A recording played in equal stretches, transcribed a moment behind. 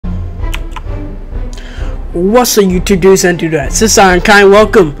What's up, YouTube dudes and dudettes? This is IronKai.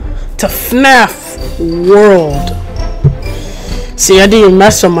 Welcome to FNaF World. See, I didn't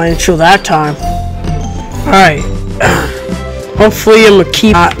mess up my intro that time. Alright. Hopefully I'm gonna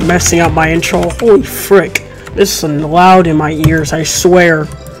keep not messing up my intro. Holy frick. This is loud in my ears, I swear.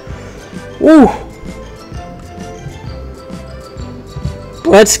 Woo!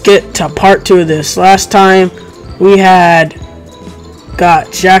 Let's get to part 2 of this. Last time we got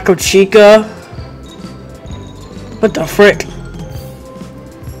jack-o-chica. What the frick?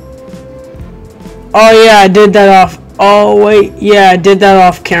 Oh yeah, I did that off. Oh wait, yeah, I did that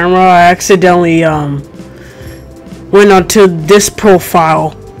off camera. I accidentally went onto this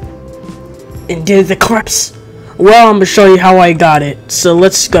profile and did the clips. Well, I'm gonna show you how I got it. So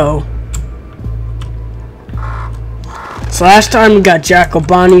let's go. So last time we got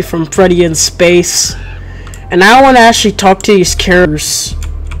Jack-o-Bonnie from Freddy in Space, and I want to actually talk to these characters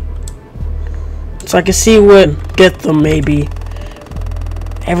so I can see what get them maybe.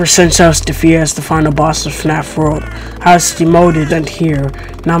 Ever since I was defeated as the final boss of FNaF World, I was demoted and here.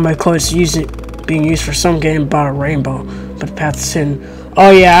 Now my clothes being used for some game about a rainbow, but the path is hidden.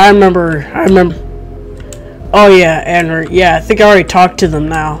 Oh yeah, I remember. Oh yeah, and yeah, I think I already talked to them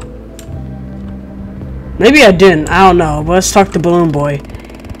now. Maybe I didn't, I don't know, but let's talk to Balloon Boy.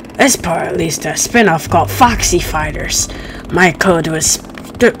 This part released a spin-off called Foxy Fighters. My code was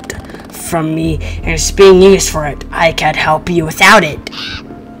stripped from me and it's being used for it. I can't help you without it.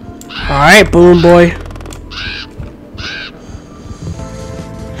 Alright, Balloon Boy.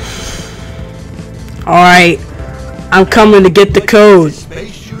 Alright, I'm coming to get the code.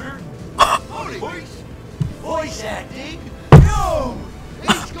 Space shooter? Voice acting? No!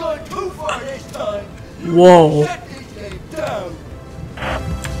 He's gone too far this time. Whoa. Shut this game down.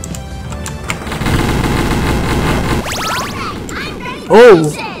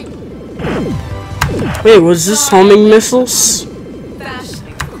 Oh. Wait, was this homing missiles?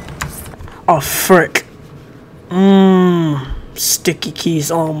 Oh, frick. Sticky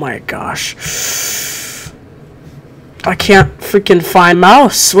keys. Oh my gosh. I can't freaking find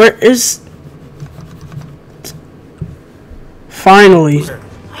mouse. Where is... Finally.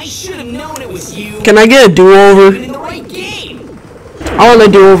 I should have known it was you. Can I get a do-over? In the right game. I want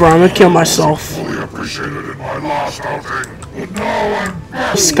a do-over. I'm gonna kill myself.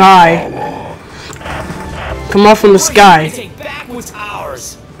 Sky. Come off from the sky. Take back what's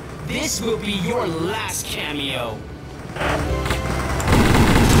ours. This will be your last cameo.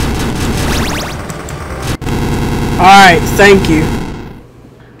 Alright, thank you.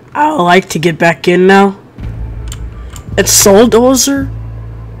 I would like to get back in now. It's Souldozer?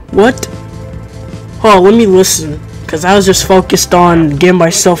 What? Oh, let me listen. Because I was just focused on getting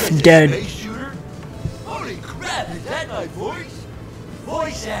myself dead. Holy crap, is that my voice?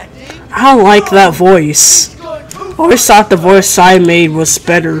 Voice acting? I don't like that voice. I always thought the voice I made was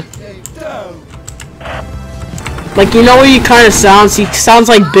better. Like, you know what he kind of sounds? He sounds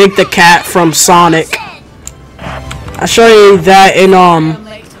like Big the Cat from Sonic. I'll show you that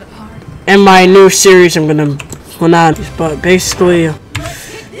in my new series I'm gonna but basically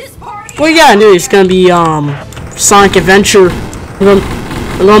well yeah, I knew it's gonna be Sonic Adventure. I'm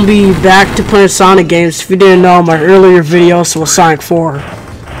gonna be back to playing Sonic games. If you didn't know, my earlier videos was Sonic 4.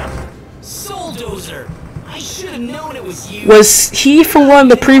 Souldozer. I should have known it was you. Was he from one of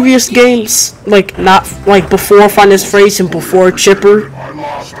the previous games? Like, not like before Find His Face and before Chipper?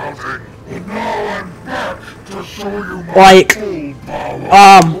 Like,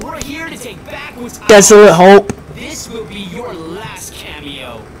 We're here to take back what's ours. Desolate Hope. This will be your last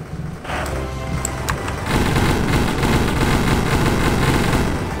cameo.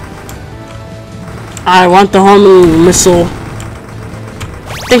 I want the homing missile. I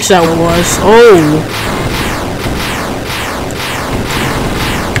think that was. Oh.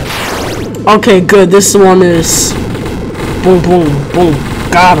 Okay, good. This one is. Boom, boom, boom.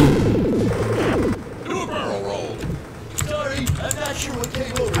 Got him. Do a barrel roll. Sorry, I'm not sure what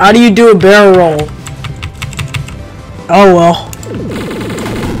came over. How do you do a barrel roll? Oh well.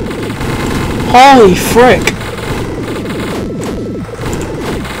 Holy frick.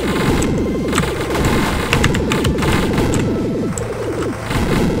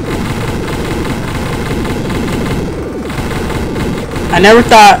 I never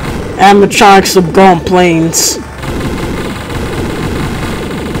thought animatronics would go on planes.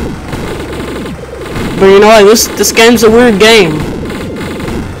 But you know what, this game's a weird game.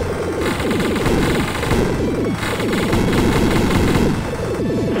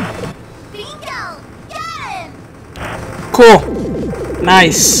 Bingo! Got him! Cool.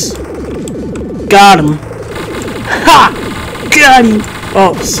 Nice. Got him. Ha! Got him!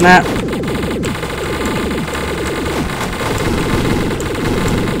 Oh, snap.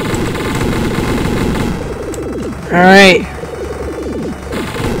 Alright.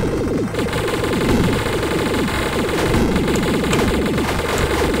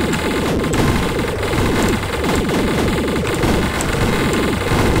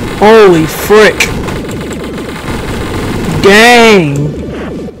 Holy frick. Dang.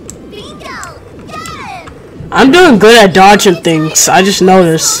 Bingo! Get him! I'm doing good at dodging things. I just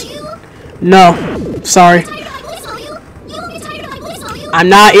noticed. No. Sorry. Tired of my voice, are you? You won't get tired of my voice, are you? I'm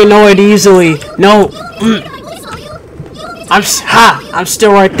not annoyed easily. No. You won't get tired of my voice, are you? You won't get I'm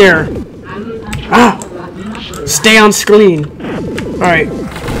still right there. Ah. Stay on screen. Alright.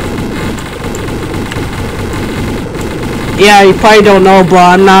 Yeah, you probably don't know, but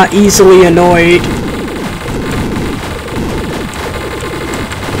I'm not easily annoyed.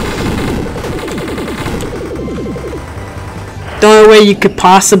 The only way you could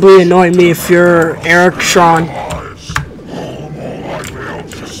possibly annoy me if you're Eric Sean.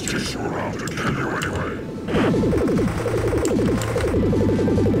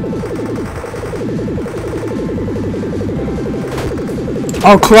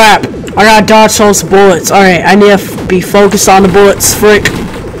 Oh crap, I gotta dodge those bullets. Alright, I need to be focused on the bullets, frick,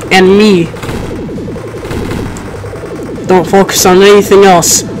 and me. Don't focus on anything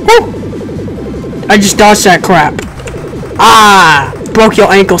else. Woo! I just dodged that crap. Ah! Broke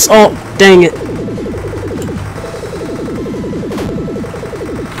your ankles. Oh, dang it.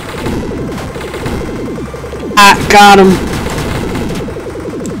 Ah, got him.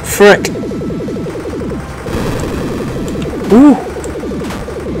 Frick. Ooh.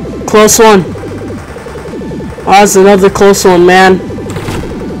 Close one. Oh, that's another close one, man.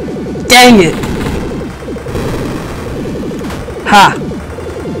 Dang it. Ha.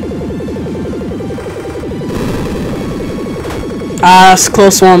 Ah, that's a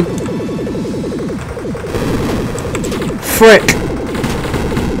close one. Frick.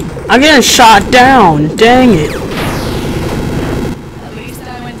 I'm getting shot down. Dang it. At least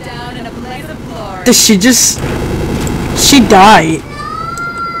I went down in a blaze of glory. Did she just... She died.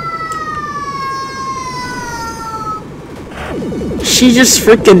 She just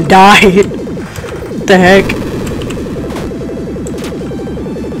freaking died. What the heck?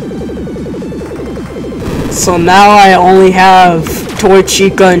 So now I only have Toy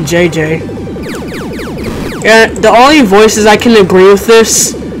Chica and JJ. And the only voices I can agree with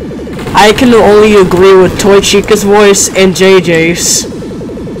this, I can only agree with Toy Chica's voice and JJ's.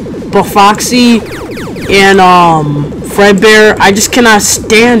 But Foxy and Fredbear, I just cannot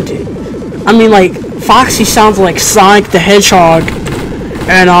stand it. I mean, like, Foxy sounds like Sonic the Hedgehog,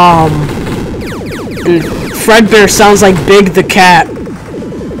 and Fredbear sounds like Big the Cat.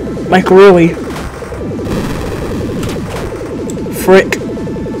 Like, really. Frick.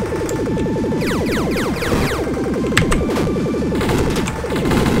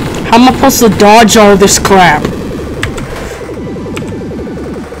 How am I supposed to dodge all this crap?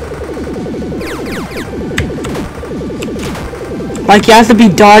 Like, you have to be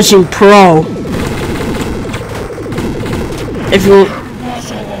dodging pro. If you...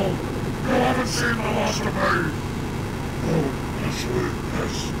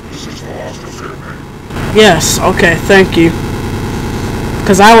 Yes, okay, thank you.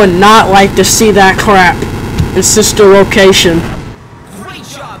 Because I would not like to see that crap in sister location. Great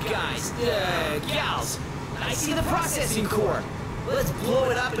job, guys. Gals. I see the processing core. Let's blow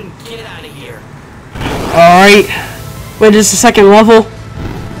it up and get out of here. Alright. Wait, this is the second level?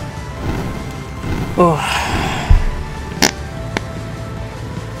 Oh.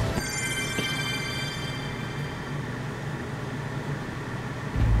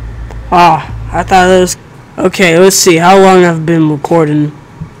 Ah, I thought it was... Okay, let's see. How long I've been recording?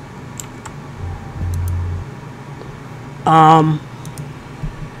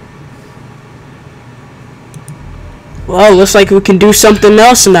 Well, looks like we can do something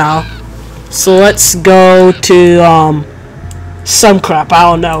else now. So let's go to, some crap. I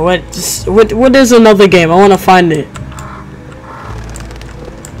don't know. What is another game? I want to find it.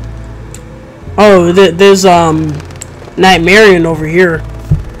 Oh, there's, nigghtmarionne over here.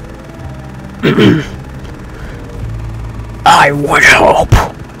 I would help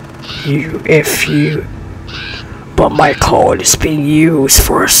you if you... But my code is being used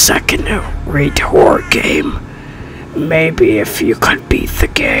for a second-rate horror game. Maybe if you could beat the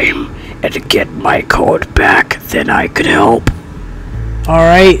game and get my code back, then I could help.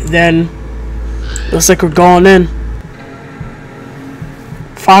 Alright, then. Looks like we're going in.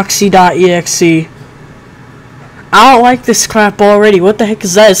 Foxy.exe. I don't like this crap already. What the heck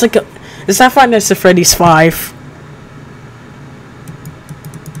is that? It's like a... Is that Five Nights at Freddy's 5?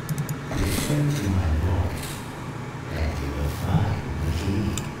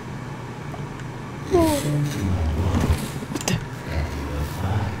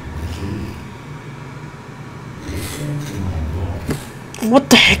 What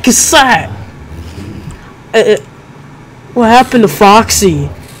the heck is that? What happened to Foxy?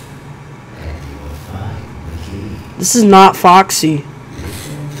 This is not Foxy.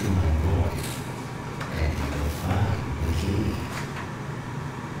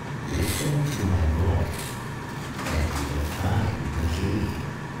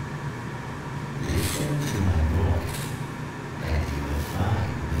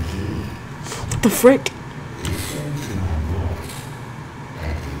 What the frick?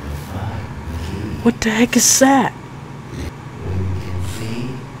 What the heck is that?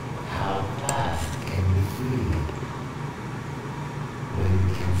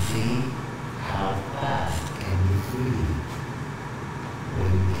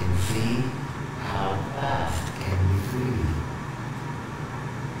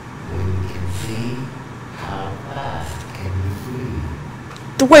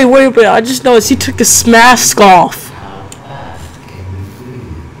 Wait, I just noticed he took his mask off.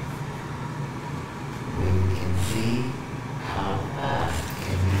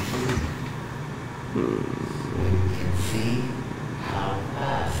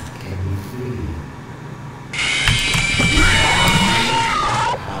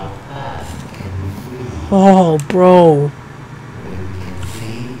 Oh, bro.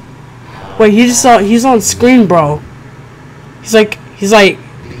 Wait, he's on screen, bro. He's like,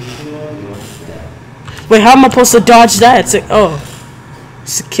 wait, how am I supposed to dodge that? It's like, oh,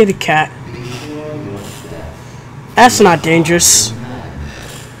 it's a kitty cat. That's not dangerous.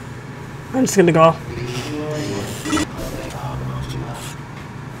 I'm just gonna go.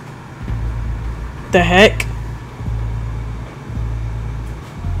 The heck?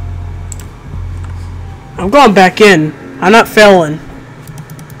 I'm going back in. I'm not failing.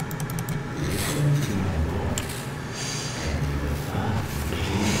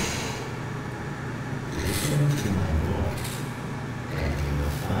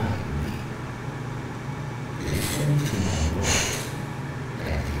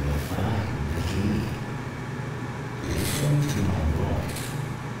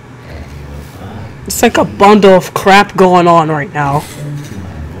 It's like a bundle of crap going on right now.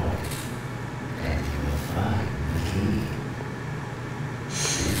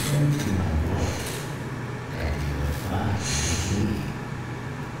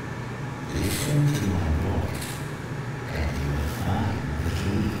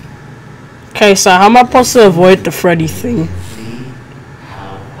 Okay, so how am I supposed to avoid the Freddy thing?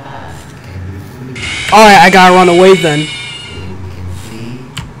 Alright, I gotta run away then.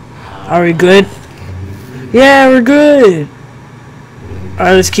 Are we good? Yeah, we're good.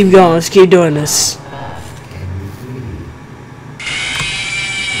 Alright, let's keep going. Let's keep doing this.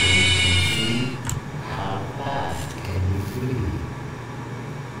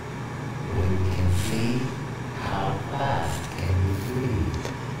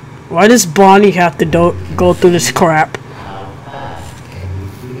 Why does Bonnie have to go through this crap?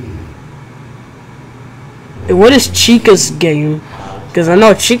 Hey, what is Chica's game? Because I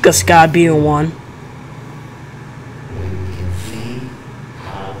know Chica's gotta be in one.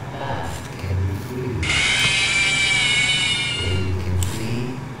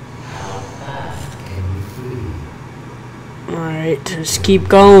 Alright, just keep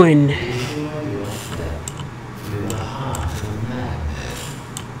going.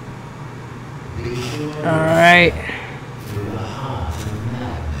 Alright.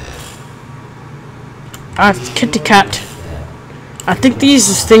 Kitty cat. I think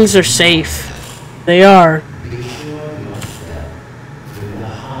these things are safe. They are.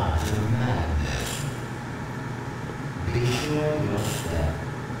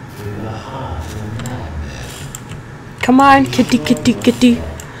 Come on, kitty, kitty, kitty.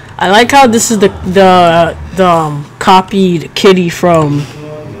 I like how this is the copied kitty from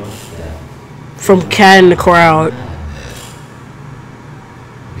Cat in the Crowd.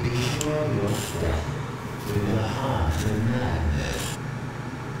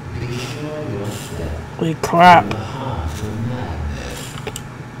 Holy crap.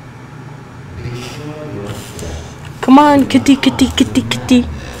 Come on, kitty, kitty, kitty, kitty.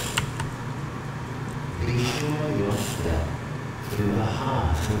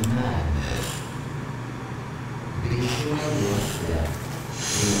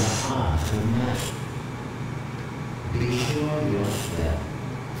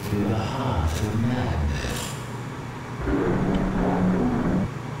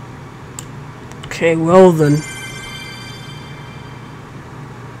 Okay, well then.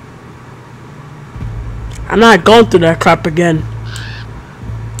 I'm not going through that crap again.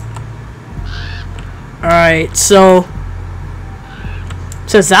 Alright, so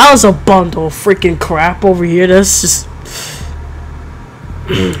since that was a bundle of freaking crap over here, that's just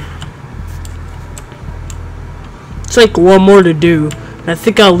it's like one more to do. I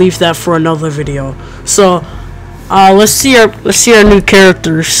think I'll leave that for another video. So let's see our new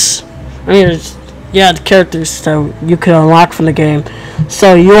characters. I mean, yeah, the characters that you can unlock from the game.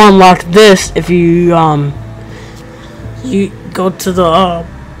 So you unlock this if you go to the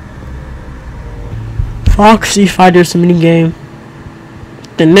Foxy Fighters minigame.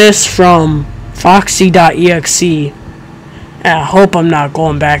 Then this from foxy.exe. I hope I'm not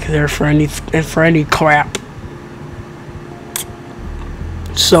going back there for any crap.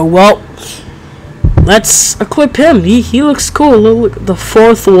 So well, let's equip him. He looks cool. Look, the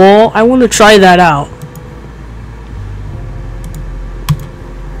fourth wall. I want to try that out.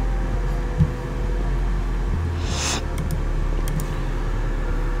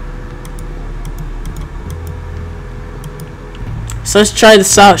 So let's try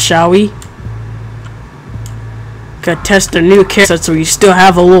this out, shall we? Gotta test the new character so we still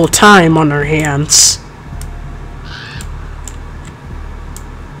have a little time on our hands.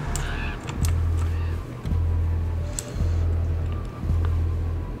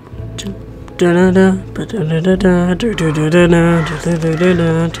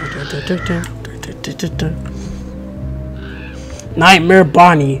 Nightmare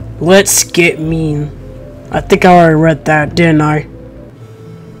Bonnie, let's get mean. I think I already read that, didn't I?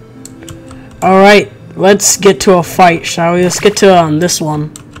 Alright, let's get to a fight, shall we? Let's get to this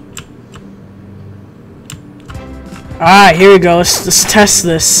one. Alright, here we go. Let's test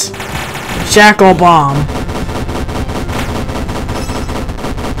this. Jack-o-bomb.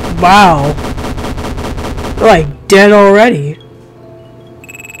 Wow. They're like dead already.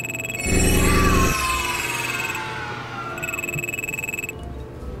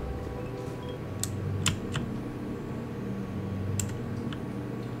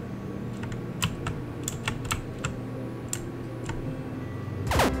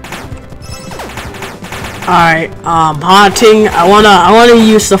 Alright, haunting. I wanna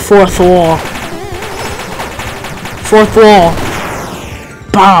use the fourth wall. Fourth wall.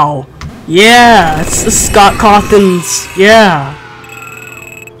 Bow. Yeah, it's the Scott Cawthon's. Yeah.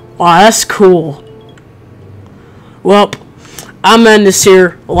 Wow, that's cool. Well, I'm ending this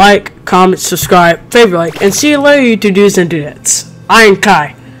here. Like, comment, subscribe, favorite like, and see you later, YouTube dudes and dudettes.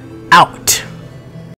 IronKai, out.